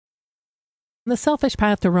The Selfish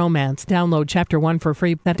Path to Romance. Download Chapter 1 for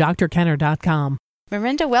free at drkenner.com.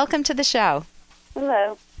 Miranda, welcome to the show.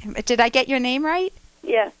 Hello. Did I get your name right?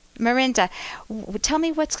 Yes. Miranda, tell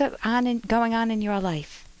me what's going on in your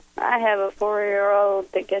life. I have a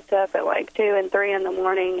 4-year-old that gets up at like 2 and 3 in the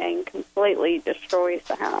morning and completely destroys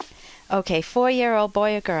the house. Okay, 4-year-old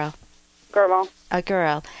boy or girl? Girl. A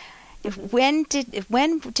girl. When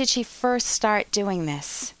did she first start doing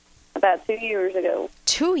this? About 2 years ago.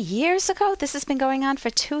 2 years ago? This has been going on for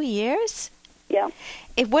 2 years? Yeah.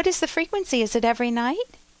 What is the frequency? Is it every night?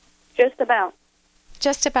 Just about.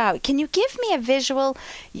 Just about. Can you give me a visual?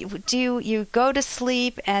 Do you go to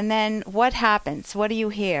sleep and then what happens? What do you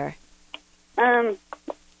hear? I'm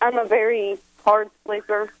a very hard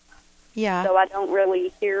sleeper. Yeah. So I don't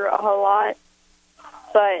really hear a whole lot.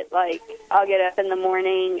 But, like, I'll get up in the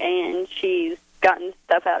morning and she's gotten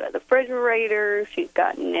stuff out of the refrigerator. She's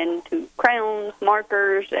gotten into crayons,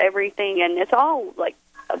 markers, everything. And it's all, like,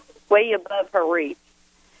 way above her reach.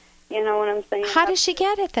 You know what I'm saying? How does she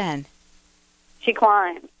get it then? She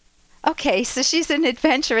climbs. Okay, so she's an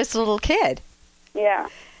adventurous little kid. Yeah.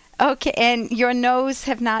 Okay, and your nose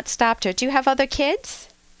have not stopped her. Do you have other kids?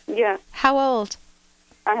 Yeah. How old?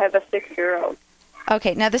 I have a 6-year-old.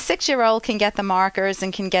 Okay, now the 6-year-old can get the markers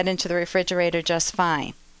and can get into the refrigerator just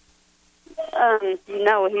fine.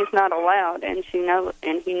 No, he's not allowed, and he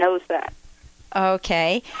knows that.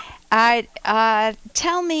 Okay.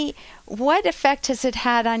 Tell me, what effect has it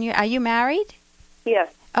had on you? Are you married?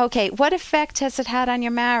 Yes. Okay, what effect has it had on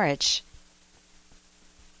your marriage?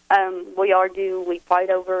 We argue, we fight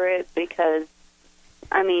over it because,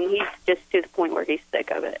 I mean, he's just to the point where he's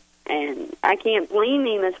sick of it. And I can't blame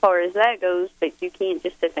him as far as that goes, but you can't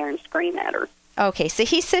just sit there and scream at her. Okay, so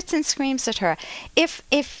he sits and screams at her. If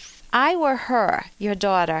I were her, your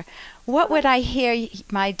daughter, what would I hear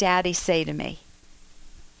my daddy say to me?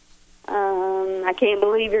 I can't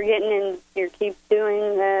believe you're you keep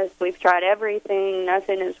doing this. We've tried everything.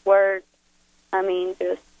 Nothing has worked. I mean,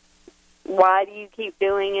 just, why do you keep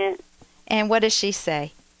doing it? And what does she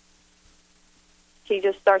say? She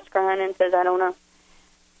just starts crying and says, I don't know.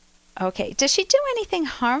 Okay. Does she do anything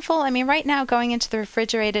harmful? I mean, right now, going into the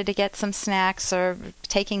refrigerator to get some snacks or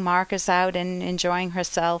taking markers out and enjoying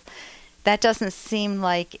herself, that doesn't seem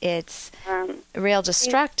like it's real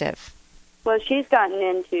destructive. Well, she's gotten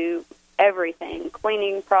into everything,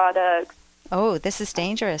 cleaning products. Oh, this is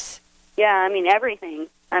dangerous. Yeah, I mean, everything.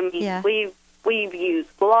 I mean, yeah. we've used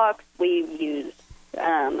locks, we've used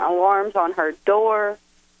alarms on her door.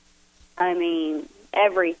 I mean,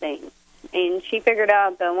 everything. And she figured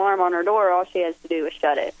out the alarm on her door, all she has to do is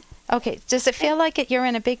shut it. Okay, does it feel like you're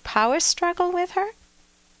in a big power struggle with her?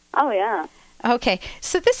 Oh, yeah. Okay,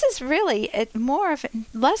 so this is really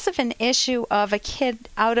less of an issue of a kid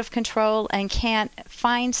out of control and can't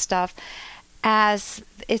find stuff, as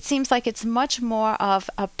it seems like it's much more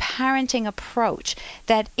of a parenting approach,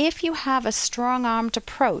 that if you have a strong-armed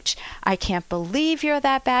approach, I can't believe you're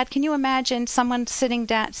that bad. Can you imagine someone sitting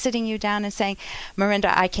you down and saying,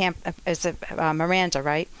 Miranda, Miranda,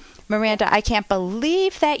 right? Miranda, I can't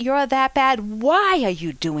believe that you're that bad. Why are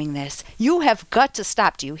you doing this? You have got to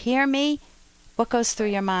stop. Do you hear me? What goes through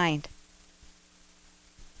your mind?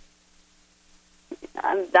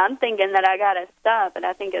 I'm thinking that I got to stop, and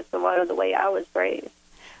I think it's the way I was raised.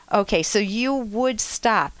 Okay, so you would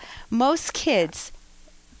stop. Most kids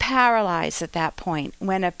paralyze at that point.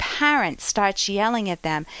 When a parent starts yelling at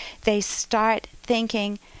them, they start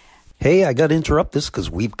thinking, hey, I got to interrupt this because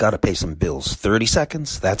we've got to pay some bills. 30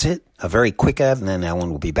 seconds, that's it. A very quick ad, and then Ellen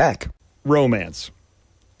will be back. Romance.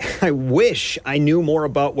 I wish I knew more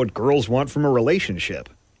about what girls want from a relationship.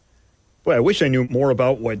 Well, I wish I knew more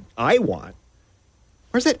about what I want.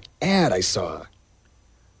 Where's that ad I saw?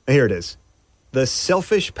 Here it is. The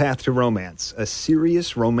Selfish Path to Romance, a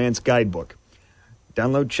serious romance guidebook.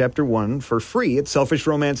 Download Chapter 1 for free at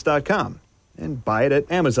selfishromance.com and buy it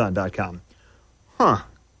at amazon.com. Huh.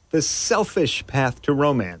 The Selfish Path to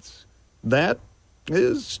Romance. That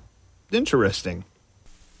is interesting.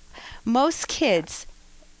 Most kids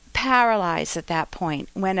paralyze at that point.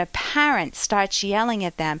 When a parent starts yelling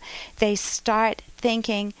at them, they start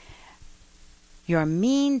thinking, you're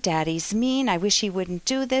mean, Daddy's mean, I wish he wouldn't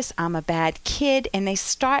do this, I'm a bad kid. And they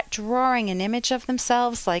start drawing an image of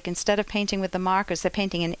themselves, like instead of painting with the markers, they're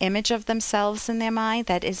painting an image of themselves in their mind.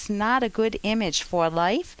 That is not a good image for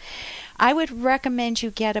life. I would recommend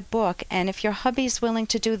you get a book, and if your hubby's willing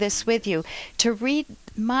to do this with you, to read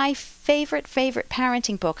my favorite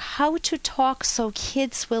parenting book, How to Talk So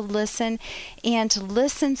Kids Will Listen, and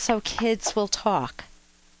Listen So Kids Will Talk.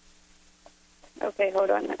 Okay, hold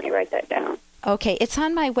on. Let me write that down. Okay, it's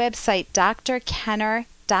on my website, drkenner.com.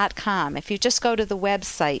 romance.com. If you just go to the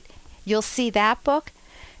website, you'll see that book.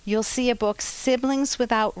 You'll see a book, Siblings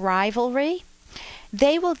Without Rivalry.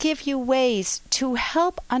 They will give you ways to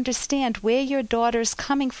help understand where your daughter's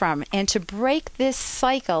coming from and to break this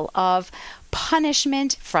cycle of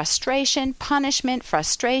punishment, frustration.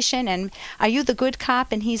 And are you the good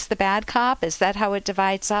cop and he's the bad cop? Is that how it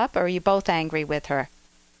divides up, or are you both angry with her?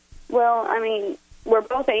 Well, I mean, we're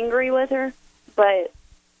both angry with her, but,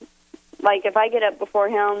 like, if I get up before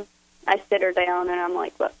him, I sit her down and I'm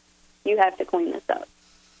like, look, you have to clean this up.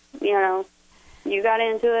 You know, you got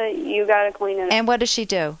into it, you got to clean it up. And what does she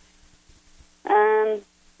do?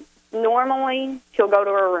 Normally, she'll go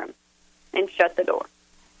to her room and shut the door.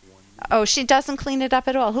 Oh, she doesn't clean it up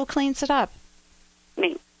at all. Who cleans it up?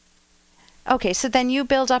 Me. Okay, so then you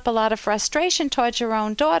build up a lot of frustration towards your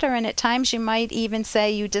own daughter, and at times you might even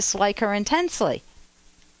say you dislike her intensely.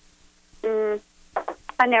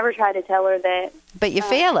 I never try to tell her that. But you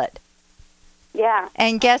feel it. Yeah.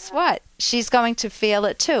 And guess what? She's going to feel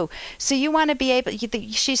it too. So you want to be able,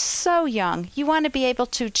 she's so young, you want to be able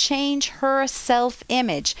to change her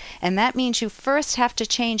self-image. And that means you first have to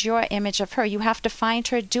change your image of her. You have to find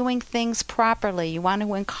her doing things properly. You want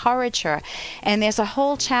to encourage her. And there's a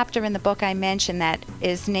whole chapter in the book I mentioned that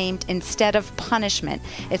is named Instead of Punishment.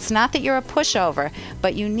 It's not that you're a pushover,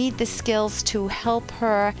 but you need the skills to help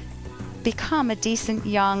her become a decent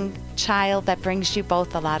young child that brings you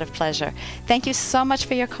both a lot of pleasure. Thank you so much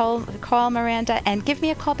for your call, Miranda, and give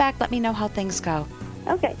me a call back. Let me know how things go.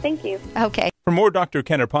 Okay, thank you. Okay. For more Dr.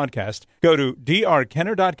 Kenner podcast, go to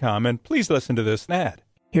drkenner.com and please listen to this ad.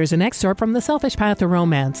 Here's an excerpt from The Selfish Path to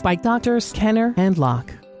Romance by Drs. Kenner and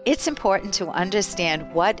Locke. It's important to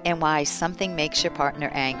understand what and why something makes your partner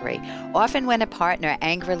angry. Often when a partner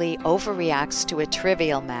angrily overreacts to a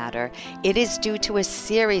trivial matter, it is due to a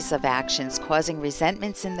series of actions causing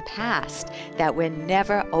resentments in the past that were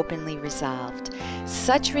never openly resolved.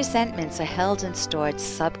 Such resentments are held and stored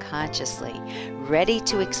subconsciously, ready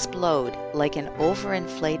to explode like an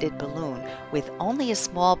overinflated balloon with only a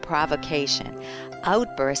small provocation.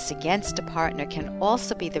 Outbursts against a partner can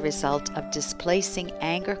also be the result of displacing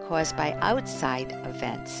anger caused by outside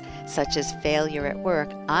events, such as failure at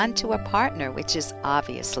work, onto a partner, which is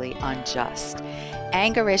obviously unjust.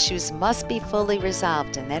 Anger issues must be fully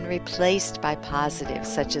resolved and then replaced by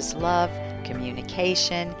positives such as love,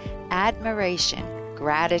 communication, admiration,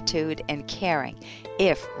 gratitude, and caring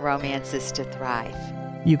if romance is to thrive.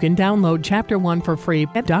 You can download Chapter 1 for free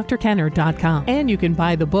at drkenner.com, and you can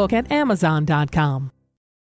buy the book at amazon.com.